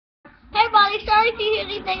sorry if you hear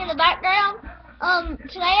anything in the background.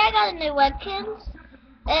 Today I got a new webkinz.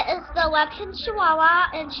 It is the webkinz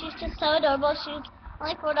Chihuahua, and she's just so adorable. She's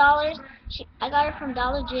only $4. I got her from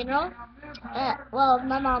Dollar General. Well,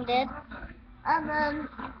 my mom did. And then,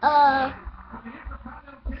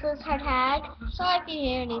 this is her tag. Sorry if you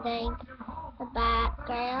hear anything. The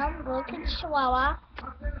background, webkinz Chihuahua.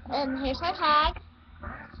 And here's her tag.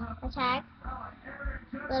 The tag.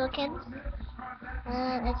 Littlekins.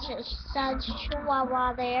 And it says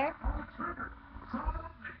Chihuahua there.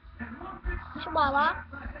 Chihuahua.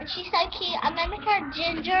 And she's so cute. I'm gonna make her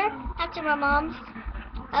Ginger after my mom's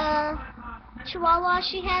Chihuahua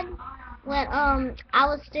she had when I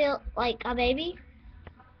was still like a baby.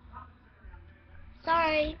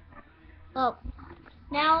 Sorry. Oh,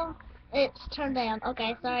 now it's turned down.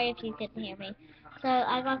 Okay, sorry if you couldn't hear me. So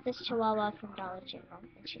I got this Chihuahua from Dollar General,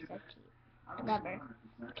 and she's so cute. I love her.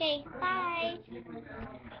 Okay, bye.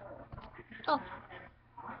 Oh.